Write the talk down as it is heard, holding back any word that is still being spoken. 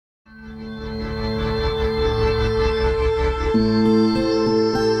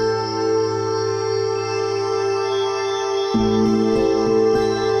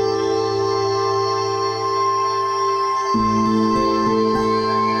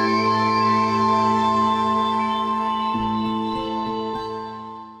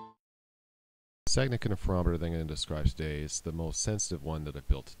Sagnac Interferometer that I'm going to describe today is the most sensitive one that I've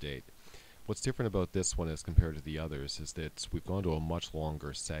built to date. What's different about this one as compared to the others is that we've gone to a much longer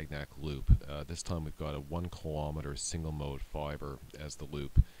Sagnac loop. This time we've got a 1 kilometer single mode fiber as the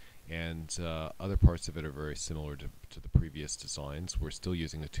loop, and other parts of it are very similar to the previous designs. We're still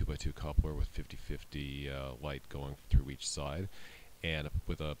using a 2x2 coupler with 50-50 light going through each side, and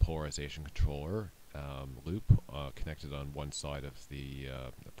with a polarization controller loop connected on one side of the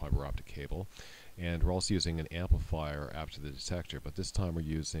fiber optic cable. And we're also using an amplifier after the detector, but this time we're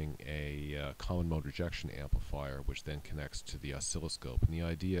using a common mode rejection amplifier, which then connects to the oscilloscope. And the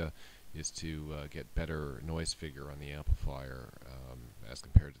idea is to get better noise figure on the amplifier as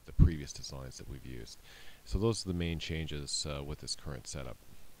compared to the previous designs that we've used. So those are the main changes with this current setup.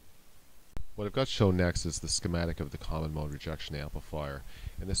 What I've got shown next is the schematic of the common mode rejection amplifier.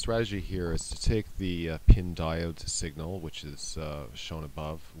 And the strategy here is to take the pin diode signal, which is shown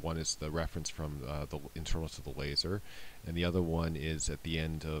above. One is the reference from the internal to the laser, and the other one is at the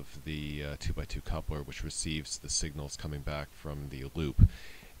end of the 2x2 coupler, which receives the signals coming back from the loop.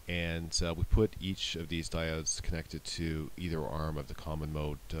 And we put each of these diodes connected to either arm of the common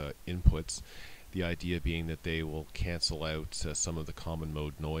mode inputs. The idea being that they will cancel out some of the common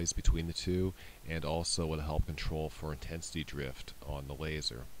mode noise between the two, and also will help control for intensity drift on the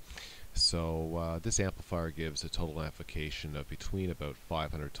laser. So this amplifier gives a total amplification of between about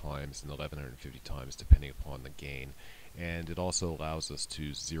 500 times and 1150 times depending upon the gain, and it also allows us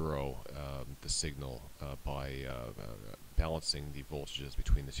to zero the signal by balancing the voltages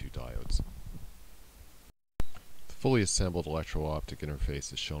between the two diodes. The fully assembled electro-optic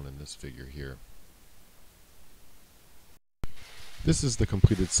interface is shown in this figure here. This is the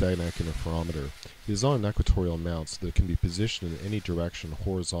completed Sagnac Interferometer. It is on an equatorial mount so that it can be positioned in any direction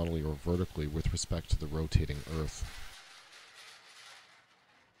horizontally or vertically with respect to the rotating Earth.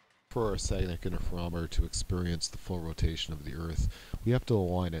 For our Sagnac Interferometer to experience the full rotation of the Earth, we have to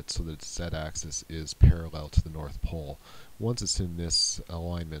align it so that its z-axis is parallel to the North Pole. Once it's in this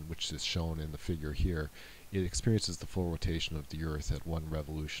alignment, which is shown in the figure here, it experiences the full rotation of the Earth at 1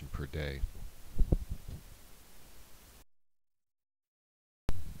 revolution per day.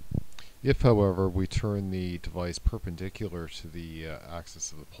 If, however, we turn the device perpendicular to the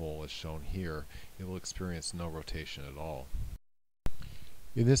axis of the pole as shown here, it will experience no rotation at all.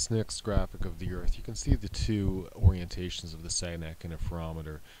 In this next graphic of the Earth, you can see the two orientations of the Sagnac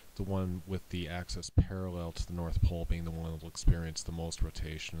Interferometer. The one with the axis parallel to the North Pole being the one that will experience the most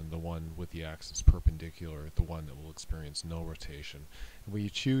rotation, and the one with the axis perpendicular, the one that will experience no rotation. And we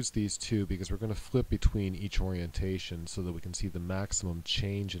choose these two because we're going to flip between each orientation so that we can see the maximum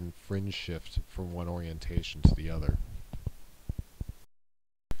change in fringe shift from one orientation to the other.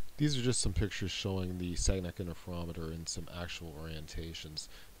 These are just some pictures showing the Sagnac Interferometer in some actual orientations.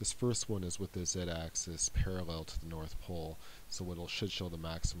 This first one is with the z-axis parallel to the North Pole, so it should show the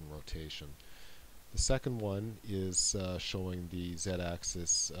maximum rotation. The second one is showing the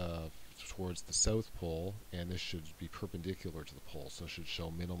z-axis towards the South Pole, and this should be perpendicular to the pole, so it should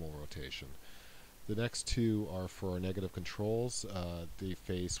show minimal rotation. The next two are for our negative controls. They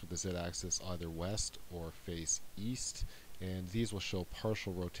face with the z-axis either west or face east, and these will show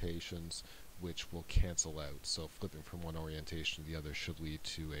partial rotations which will cancel out. So flipping from one orientation to the other should lead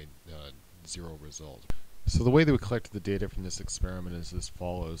to a zero result. So the way that we collected the data from this experiment is as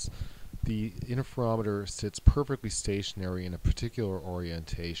follows. The interferometer sits perfectly stationary in a particular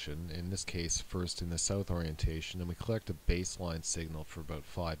orientation, in this case first in the south orientation, and we collect a baseline signal for about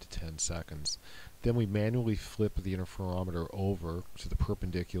 5 to 10 seconds. Then we manually flip the interferometer over to the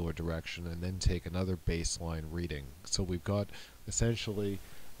perpendicular direction and then take another baseline reading. So we've got essentially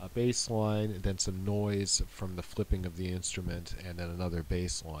a baseline, and then some noise from the flipping of the instrument, and then another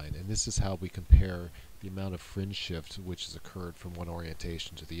baseline. And this is how we compare the amount of fringe shift which has occurred from one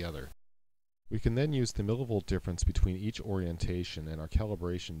orientation to the other. We can then use the millivolt difference between each orientation and our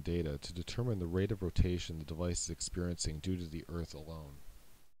calibration data to determine the rate of rotation the device is experiencing due to the Earth alone.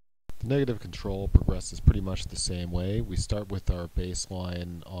 The negative control progresses pretty much the same way. We start with our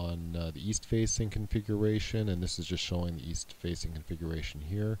baseline on the east-facing configuration, and this is just showing the east-facing configuration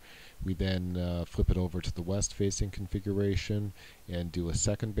here. We then flip it over to the west-facing configuration and do a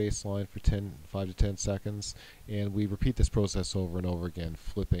second baseline for 5 to 10 seconds, and we repeat this process over and over again,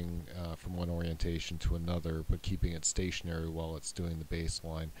 flipping from one orientation to another, but keeping it stationary while it's doing the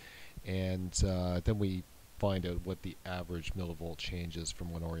baseline. And then we find out what the average millivolt changes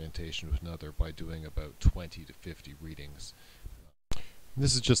from one orientation to another by doing about 20 to 50 readings.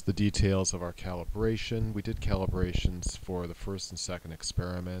 This is just the details of our calibration. We did calibrations for the first and second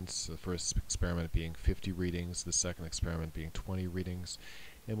experiments, the first experiment being 50 readings, the second experiment being 20 readings.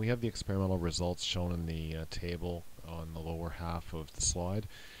 And we have the experimental results shown in the table on the lower half of the slide.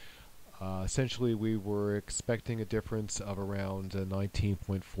 Essentially, we were expecting a difference of around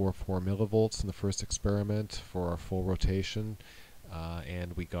 19.44 millivolts in the first experiment for our full rotation,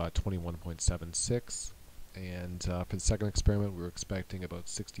 and we got 21.76. And for the second experiment, we were expecting about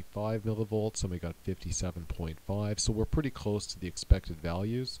 65 millivolts, and we got 57.5. So we're pretty close to the expected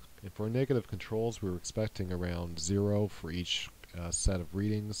values. And for negative controls, we were expecting around 0 for each set of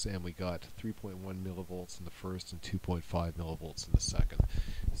readings, and we got 3.1 millivolts in the first and 2.5 millivolts in the second.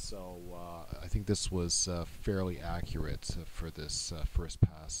 So I think this was fairly accurate for this first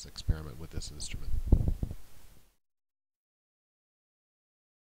pass experiment with this instrument.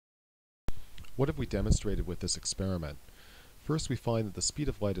 What have we demonstrated with this experiment? First, we find that the speed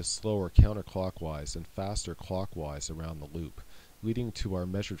of light is slower counterclockwise and faster clockwise around the loop, leading to our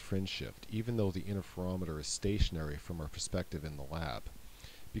measured fringe shift, even though the interferometer is stationary from our perspective in the lab.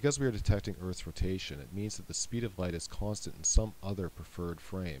 Because we are detecting Earth's rotation, it means that the speed of light is constant in some other preferred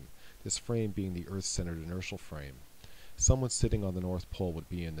frame, this frame being the Earth-centered inertial frame. Someone sitting on the North Pole would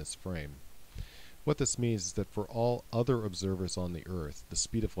be in this frame. What this means is that for all other observers on the Earth, the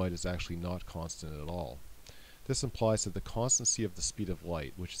speed of light is actually not constant at all. This implies that the constancy of the speed of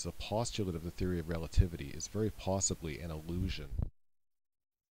light, which is a postulate of the theory of relativity, is very possibly an illusion.